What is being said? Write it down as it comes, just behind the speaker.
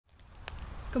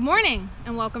Good morning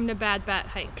and welcome to Bad Bat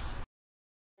Hikes.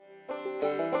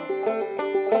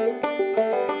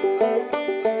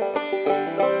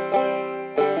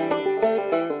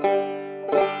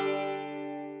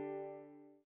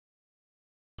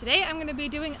 Today I'm going to be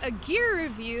doing a gear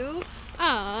review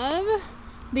of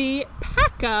the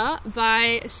Packa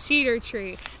by Cedar.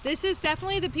 This is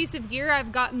definitely the piece of gear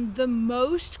I've gotten the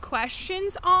most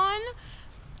questions on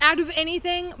out of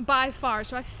anything by far.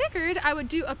 So I figured I would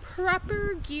do a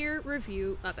proper gear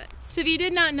review of it. So if you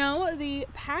did not know, the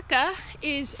Packa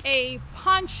is a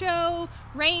poncho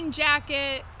rain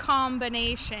jacket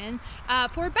combination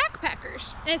for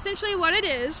backpackers. And essentially what it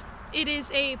is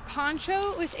a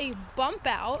poncho with a bump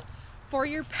out for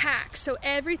your pack. So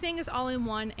everything is all in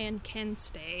one and can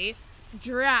stay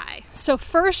dry. So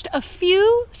first, a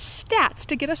few stats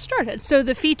to get us started. So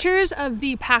the features of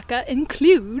the Packa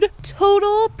include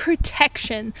total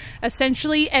protection.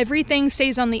 Essentially everything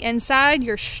stays on the inside,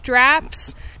 your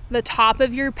straps, the top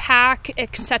of your pack,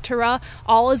 etc.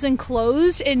 all is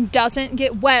enclosed and doesn't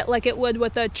get wet like it would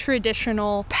with a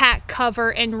traditional pack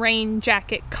cover and rain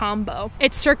jacket combo.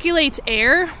 It circulates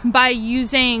air by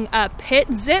using a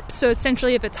pit zip. So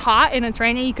essentially if it's hot and it's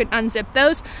raining, you can unzip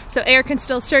those so air can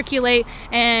still circulate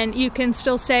and you can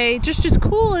still stay just as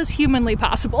cool as humanly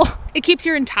possible. It keeps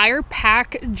your entire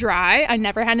pack dry. I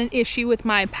never had an issue with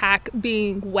my pack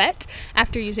being wet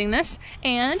after using this,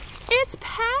 and it's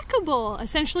packable.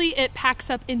 Essentially it packs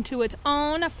up into its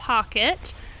own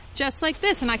pocket just like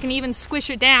this, and I can even squish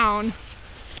it down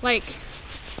like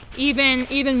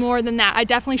even more than that. I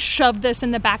definitely shoved this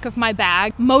in the back of my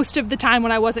bag most of the time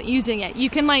when I wasn't using it. You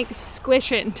can like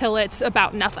squish it until it's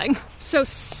about nothing. So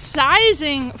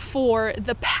sizing for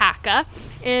the Packa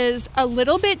is a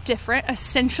little bit different.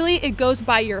 Essentially it goes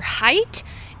by your height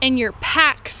and your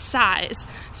pack size.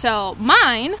 So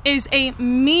mine is a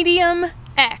medium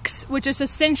X, which is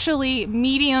essentially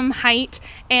medium height,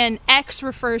 and X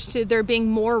refers to there being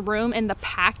more room in the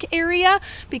pack area,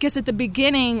 because at the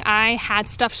beginning I had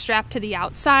stuff strapped to the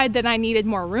outside that I needed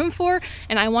more room for,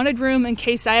 and I wanted room in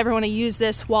case I ever want to use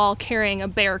this while carrying a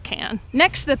bear can.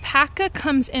 Next, the Packa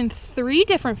comes in 3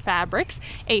 different fabrics: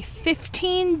 a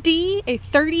 15D, a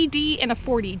 30D, and a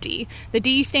 40D. The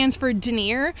D stands for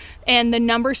denier, and the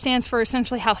number stands for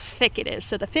essentially how thick it is.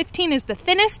 So the 15 is the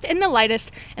thinnest and the lightest,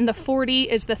 and the 40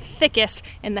 is the thickest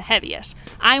and the heaviest.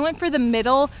 I went for the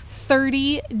middle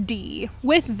 30D.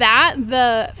 With that,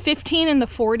 the 15 and the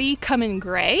 40 come in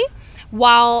gray,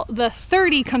 while the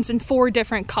 30 comes in 4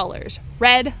 different colors: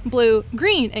 red, blue,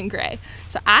 green, and gray.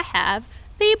 So I have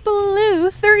the blue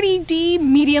 30D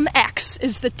medium X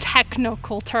is the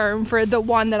technical term for the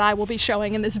one that I will be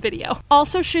showing in this video.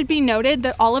 Also should be noted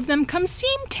that all of them come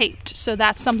seam taped, so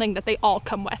that's something that they all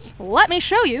come with. Let me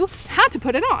show you how to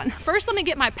put it on. First, let me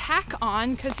get my pack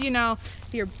on, because you know,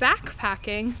 if you're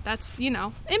backpacking, that's, you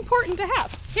know, important to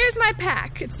have. Here's my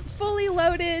pack. It's fully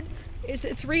loaded.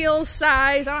 It's real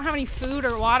size. I don't have any food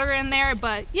or water in there,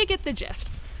 but you get the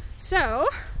gist. So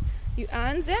you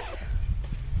unzip.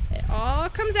 It all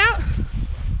comes out.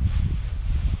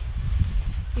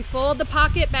 You fold the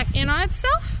pocket back in on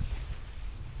itself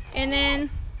and then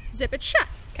zip it shut,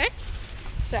 okay?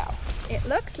 So it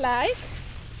looks like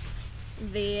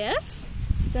this.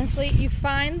 Essentially you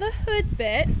find the hood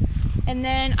bit, and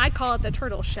then I call it the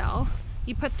turtle shell.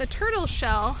 You put the turtle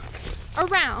shell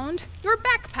around your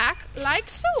backpack like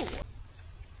so.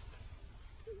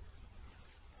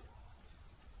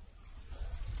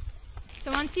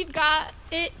 So once you've got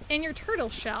it in your turtle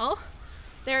shell,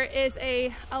 there is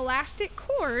a elastic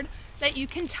cord that you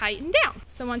can tighten down.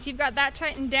 So once you've got that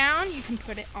tightened down, you can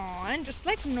put it on just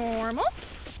like normal.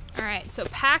 All right, so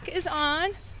pack is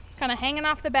on. It's kind of hanging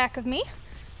off the back of me.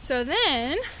 So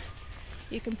then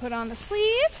you can put on the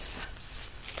sleeves.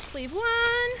 Sleeve 1,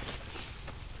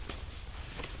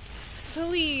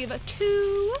 sleeve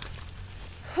 2,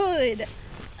 hood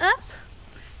up.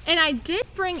 And I did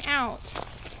bring out,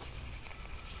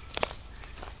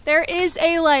 there is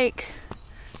a like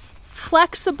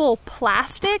flexible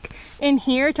plastic in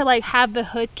here to like have the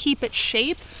hood keep its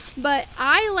shape, but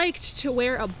I liked to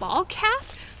wear a ball cap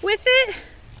with it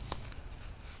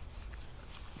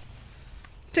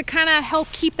to kind of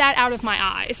help keep that out of my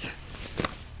eyes.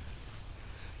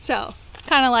 So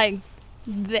kind of like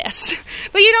this,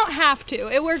 but you don't have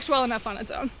to. It works well enough on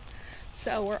its own.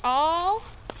 So we're all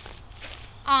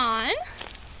on,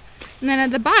 and then at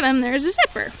the bottom there's a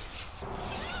zipper.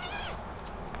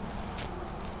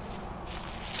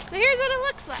 So here's what it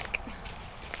looks like.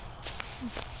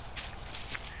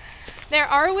 There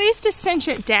are ways to cinch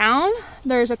it down.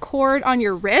 There's a cord on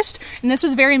your wrist, and this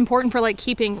was very important for like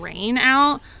keeping rain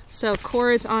out. So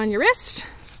cords on your wrist,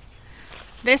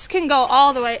 This can go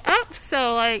all the way up,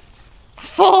 so like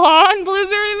full on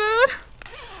blueberry mode.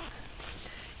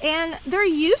 And there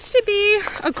used to be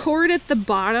a cord at the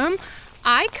bottom.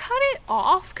 I cut it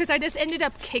off because I just ended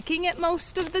up kicking it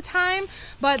most of the time,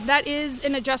 but that is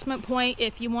an adjustment point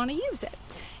if you want to use it.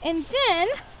 And then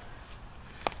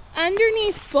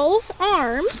underneath both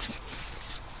arms,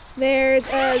 there's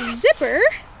a zipper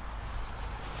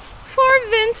for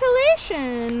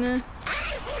ventilation.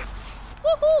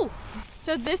 Woohoo!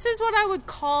 So this is what I would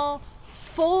call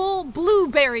full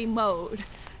blueberry mode.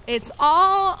 It's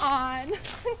all on.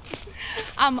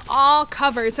 I'm all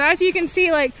covered. So as you can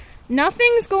see, like,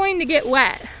 nothing's going to get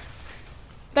wet.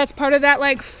 That's part of that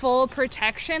like full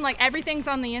protection. Like everything's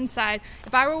on the inside.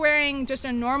 If I were wearing just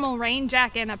a normal rain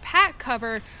jacket and a pack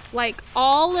cover, like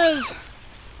all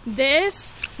of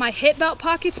this, my hip belt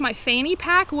pockets, my fanny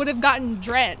pack would have gotten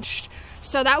drenched.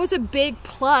 So that was a big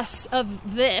plus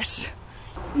of this.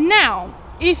 Now,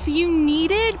 if you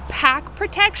needed pack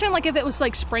protection, like if it was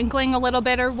like sprinkling a little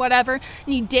bit or whatever,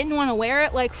 and you didn't want to wear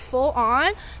it like full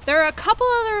on, there are a couple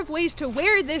other ways to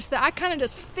wear this that I kind of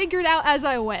just figured out as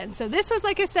I went. So this was,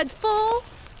 like I said, full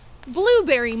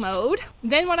blueberry mode.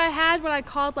 Then what I had, what I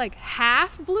called like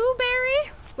half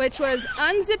blueberry, which was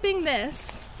unzipping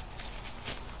this,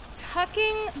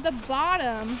 tucking the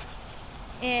bottom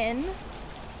in,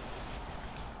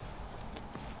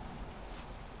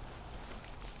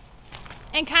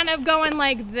 and kind of going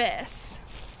like this.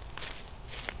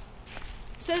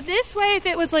 So this way, if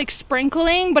it was like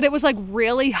sprinkling, but it was like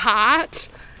really hot,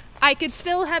 I could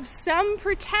still have some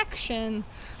protection,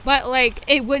 but like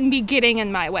it wouldn't be getting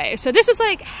in my way. So this is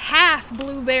like half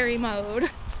blueberry mode.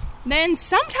 Then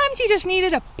sometimes you just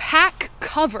needed a pack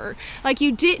cover. Like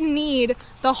you didn't need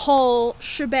the whole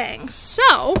shebang.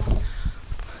 So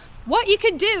what you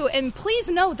could do, and please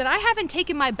note that I haven't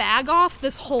taken my bag off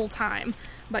this whole time,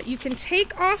 but you can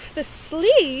take off the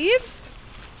sleeves.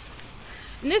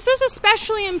 And this was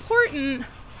especially important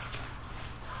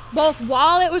both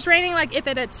while it was raining, like if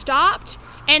it had stopped,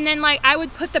 and then like I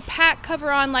would put the pack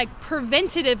cover on like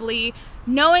preventatively,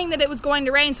 knowing that it was going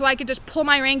to rain, so I could just pull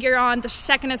my rain gear on the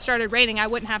second it started raining. I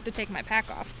wouldn't have to take my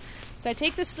pack off. So I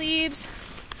take the sleeves,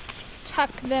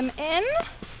 tuck them in,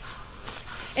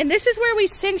 and this is where we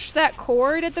cinched that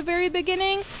cord at the very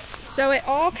beginning. So it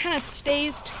all kind of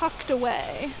stays tucked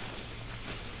away.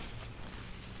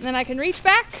 And then I can reach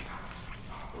back,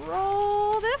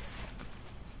 roll this,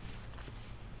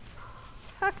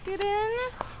 tuck it in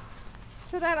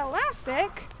to that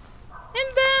elastic,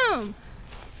 and boom!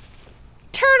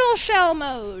 Turtle shell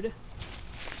mode.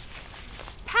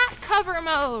 Pack cover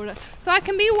mode. So I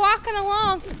can be walking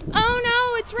along. Oh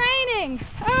no, it's raining.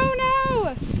 Oh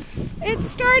no,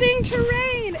 it's starting to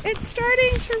rain. It's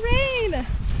starting to rain.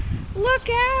 Look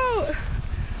out!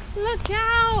 Look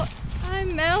out!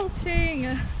 I'm melting.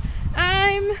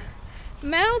 I'm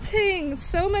melting.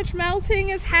 So much melting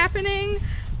is happening.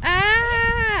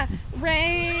 Ah!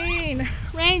 Rain.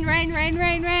 Rain, rain, rain,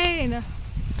 rain, rain.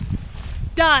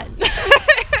 Done.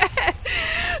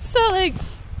 So like,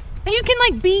 you can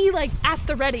like be like at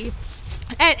the ready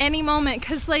at any moment,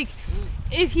 because like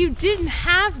if you didn't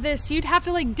have this, you'd have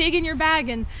to like dig in your bag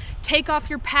and take off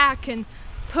your pack and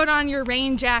put on your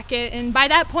rain jacket, and by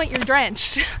that point you're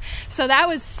drenched. So that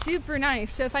was super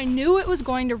nice. So if I knew it was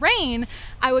going to rain,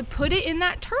 I would put it in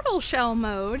that turtle shell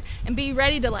mode and be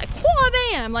ready to like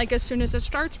wha-bam, like as soon as it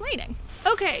starts raining.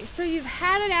 Okay, so you've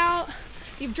had it out,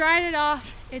 you've dried it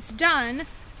off, it's done.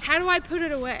 How do I put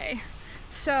it away?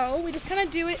 So we just kind of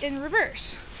do it in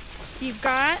reverse. You've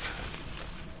got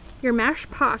your mesh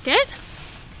pocket,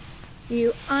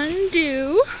 you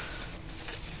undo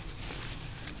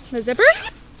the zipper,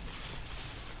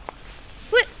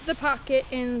 flip the pocket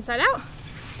inside out,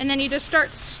 and then you just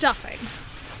start stuffing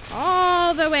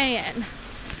all the way in.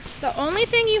 The only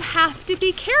thing you have to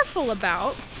be careful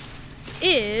about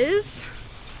is,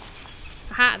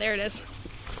 aha, there it is,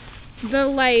 the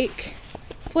like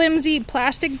flimsy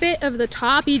plastic bit of the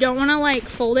top. You don't want to like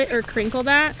fold it or crinkle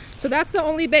that. So that's the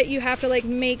only bit you have to like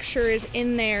make sure is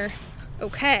in there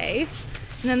okay.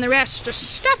 And then the rest, just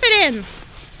stuff it in.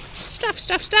 Stuff,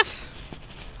 stuff, stuff.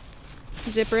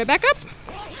 Zipper it back up.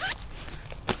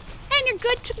 And you're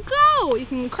good to go. You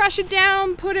can crush it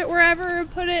down, put it wherever,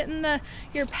 put it in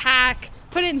your pack,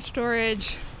 put it in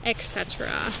storage, etc.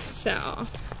 So,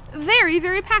 very,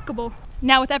 very packable.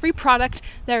 Now with every product,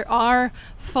 there are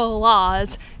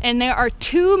flaws, and there are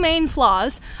two main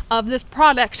flaws of this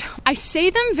product. I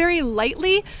say them very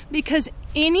lightly because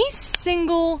any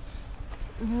single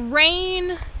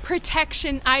rain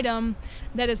protection item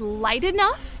that is light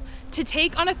enough to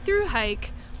take on a through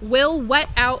hike will wet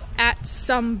out at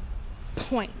some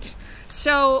point.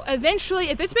 So eventually,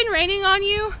 if it's been raining on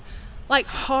you like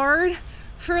hard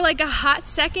for like a hot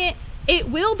second, it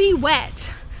will be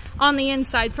wet on the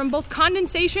inside from both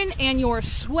condensation and your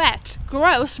sweat.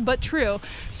 Gross, but true.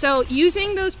 So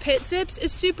using those pit zips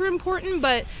is super important,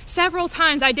 but several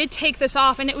times I did take this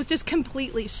off and it was just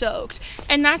completely soaked.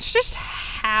 And that's just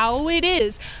how it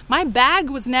is. My bag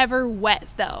was never wet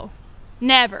though.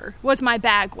 Never was my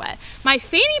bag wet. My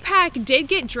fanny pack did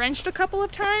get drenched a couple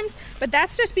of times, but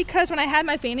that's just because when I had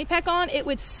my fanny pack on, it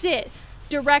would sit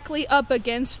directly up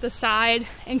against the side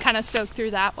and kind of soak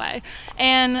through that way.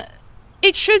 And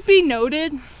it should be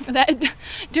noted that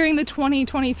during the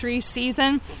 2023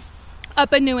 season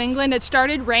up in New England, it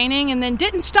started raining and then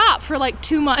didn't stop for like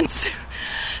 2 months.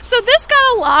 So this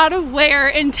got a lot of wear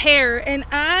and tear, and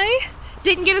I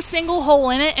didn't get a single hole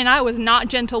in it, and I was not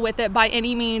gentle with it by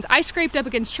any means. I scraped up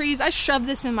against trees. I shoved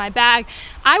this in my bag.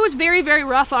 I was very, very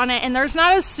rough on it, and there's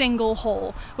not a single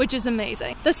hole, which is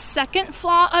amazing. The second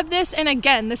flaw of this, and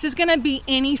again, this is gonna be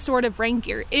any sort of rain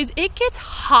gear, is it gets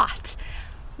hot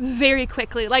very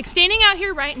quickly. Like standing out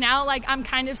here right now, like I'm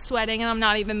kind of sweating and I'm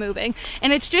not even moving.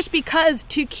 And it's just because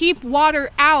to keep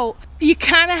water out, you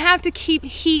kind of have to keep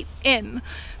heat in.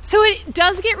 So it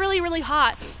does get really, really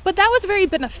hot, but that was very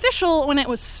beneficial when it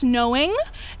was snowing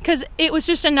because it was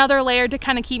just another layer to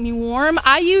kind of keep me warm.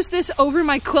 I used this over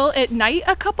my quilt at night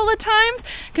a couple of times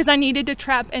because I needed to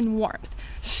trap in warmth.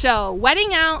 So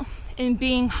wetting out and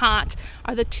being hot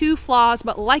are the two flaws,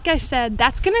 but like I said,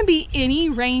 that's gonna be any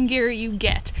rain gear you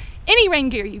get. Any rain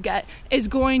gear you get is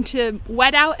going to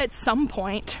wet out at some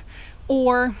point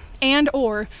or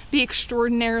be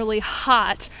extraordinarily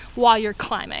hot while you're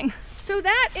climbing. So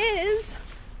that is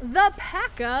the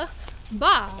Packa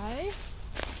by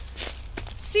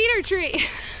Cedar Tree.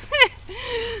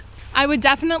 I would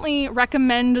definitely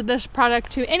recommend this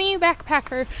product to any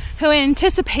backpacker who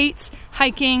anticipates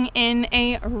hiking in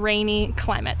a rainy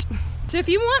climate. So if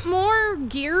you want more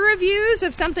gear reviews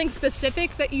of something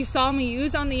specific that you saw me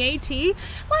use on the AT,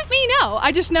 let me know.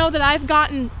 I just know that I've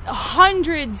gotten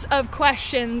hundreds of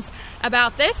questions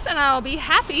about this, and I'll be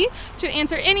happy to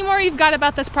answer any more you've got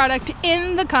about this product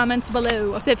in the comments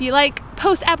below. So if you like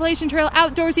post-Appalachian Trail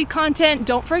outdoorsy content,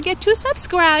 don't forget to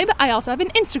subscribe. I also have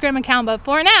an Instagram account, but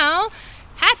for now,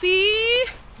 happy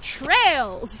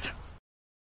trails!